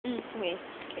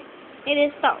It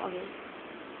is stop. Okay.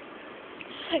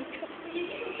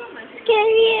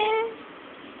 Scary eh.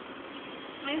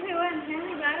 My Huiwen, can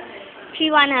we buy?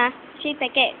 3-1 hả? 3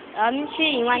 packet. 3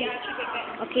 in 1. Yeah, 3 packet.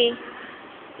 Okay.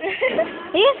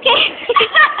 Are you scared?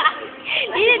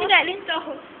 You didn't got this.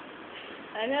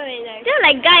 I know it. Just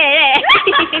like guy like that.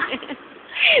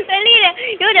 Really,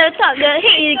 you know the top, the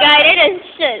head is guy, then the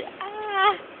shirt.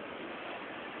 Ah.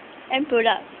 And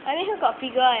product. I think he got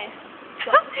figure eh.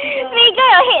 Figure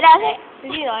your head ah.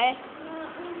 Really not eh?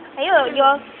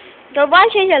 Your one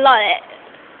change a lot eh.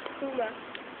 True mà.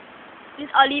 This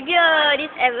Olivia,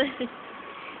 this Evan,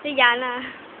 this Yana.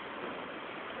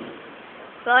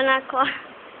 Gonna qua.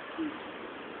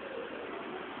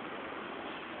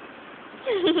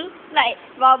 Like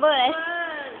robber eh.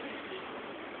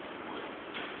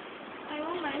 I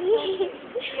want my phone.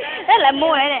 Đó là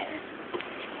mua lại nè.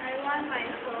 I want my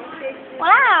phone.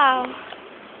 Wow.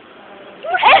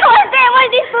 Hey, what's that? What is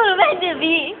this food meant to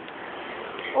be?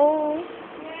 Oh.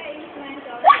 Where is my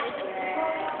phone?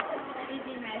 This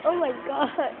is my Oh my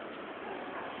god.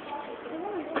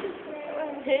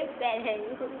 bad hey.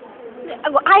 I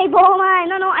got eyeball mà,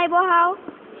 no eyeball how?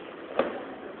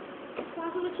 Qua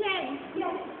thu chen.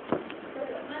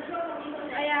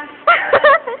 Ai à?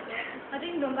 I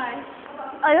think don't buy.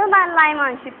 Ở đó bán lime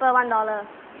on cheaper $1.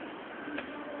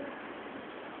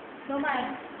 Don't buy.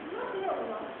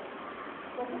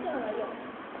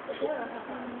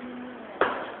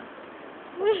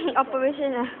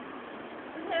 Operation à?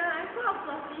 I saw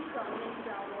fluffy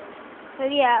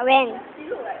Really à? When? She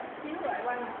look like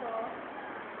one also.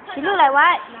 She look like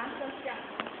what? 拿色像。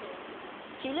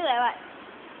She look like what?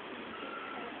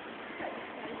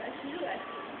 She look like.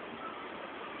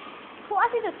 Who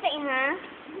asked you to take hả?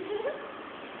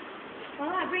 Oh,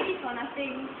 I bring it for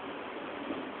nothing.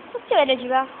 Có chơi được gì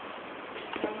không?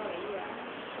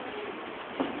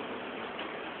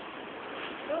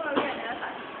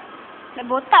 Là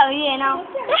bố tự gì vậy nào?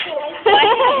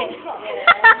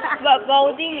 Vợ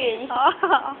bầu đi nghỉ.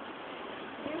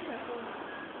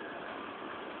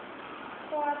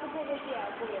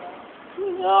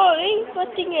 Rồi, có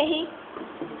chinh nghỉ.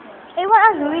 Ê, what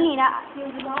else do we need ạ? 有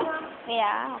五毛吗？对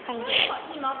呀，我看一下。把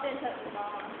一毛变成五毛啊！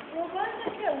我们那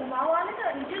个五毛啊，那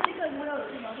个你就这个没有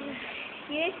一毛变。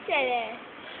也写嘞。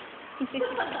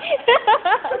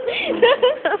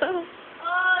哦，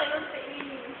有水印。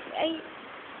哎。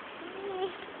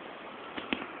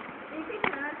你可以拿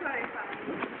它出来翻。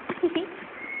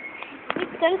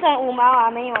真成5毛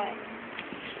啊？没有哎。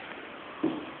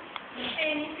哎，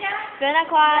你家。跟那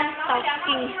块手劲。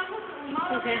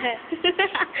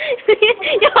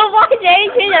又幫自己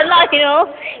錢人落條，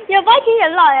又幫錢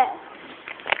人落嚟，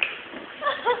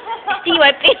視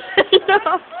為邊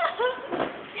咯。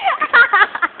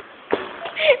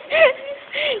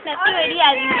Nothing already, I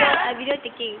video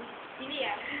taking.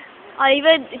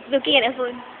 Oliver is looking at the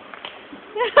phone.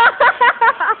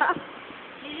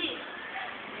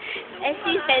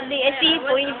 Essie standing, Essie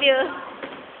ponytail.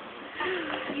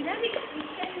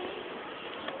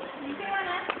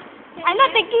 I'm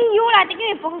not taking you lah, taking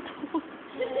the photo.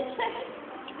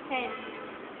 Hey.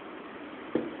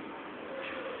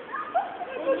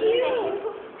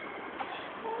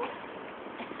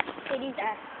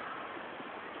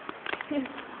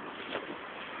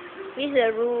 This is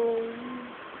the room.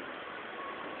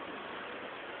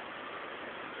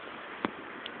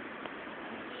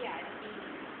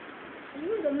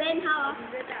 The main house.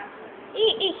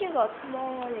 Each here got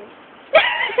small one.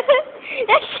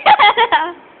 Shut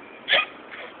up.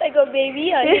 Like a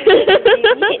baby or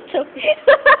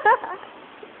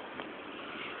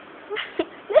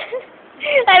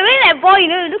I really like ball, you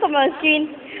know, look at my screen.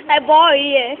 Like ball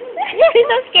already eh. It's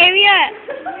so scary ah.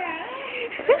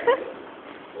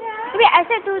 Wait, I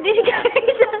said to this character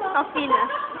stop it lah.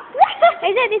 I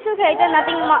said these two characters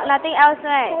nothing else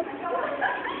right?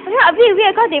 Yeah, a bit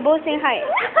weird cause they both sing high.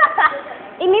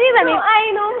 Maybe when we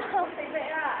I know.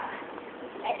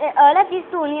 Left these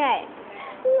two only right?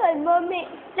 Like mermaid.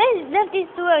 Left these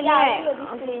two only right?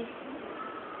 Okay.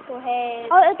 Go ahead.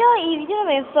 Oh, I thought if you just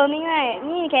when filming right,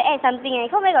 you can add something eh.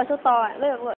 Cause where got so tall ah? Where got